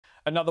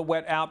Another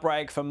wet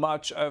outbreak for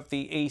much of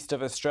the east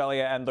of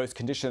Australia, and those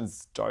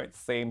conditions don't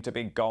seem to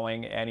be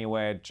going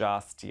anywhere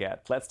just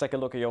yet. Let's take a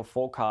look at your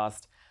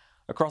forecast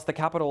across the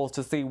capital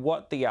to see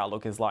what the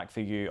outlook is like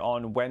for you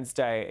on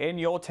Wednesday. In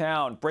your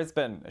town,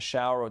 Brisbane, a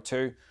shower or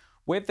two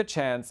with the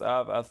chance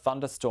of a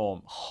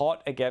thunderstorm.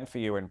 Hot again for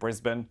you in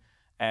Brisbane,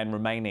 and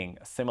remaining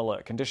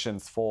similar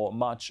conditions for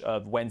much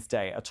of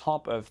Wednesday, a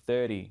top of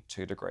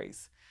 32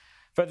 degrees.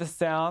 Further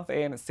south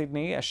in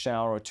Sydney, a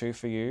shower or two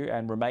for you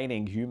and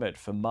remaining humid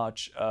for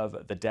much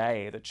of the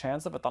day. The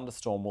chance of a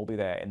thunderstorm will be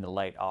there in the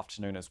late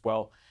afternoon as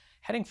well,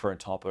 heading for a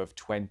top of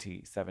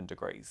 27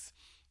 degrees.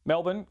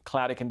 Melbourne,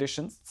 cloudy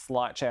conditions,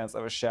 slight chance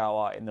of a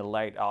shower in the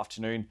late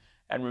afternoon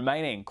and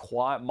remaining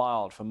quite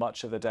mild for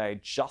much of the day,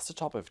 just a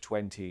top of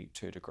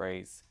 22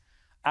 degrees.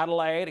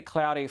 Adelaide,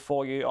 cloudy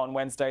for you on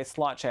Wednesday,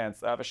 slight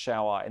chance of a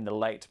shower in the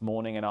late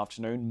morning and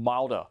afternoon,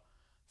 milder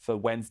for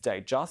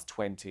Wednesday, just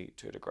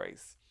 22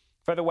 degrees.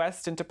 Further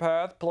west into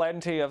Perth,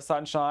 plenty of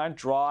sunshine,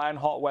 dry and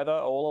hot weather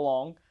all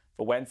along.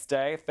 For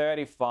Wednesday,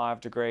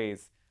 35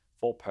 degrees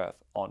for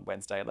Perth on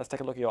Wednesday. Let's take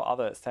a look at your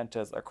other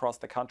centres across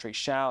the country.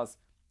 Showers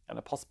and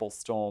a possible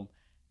storm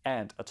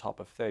and a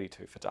top of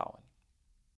 32 for Darwin.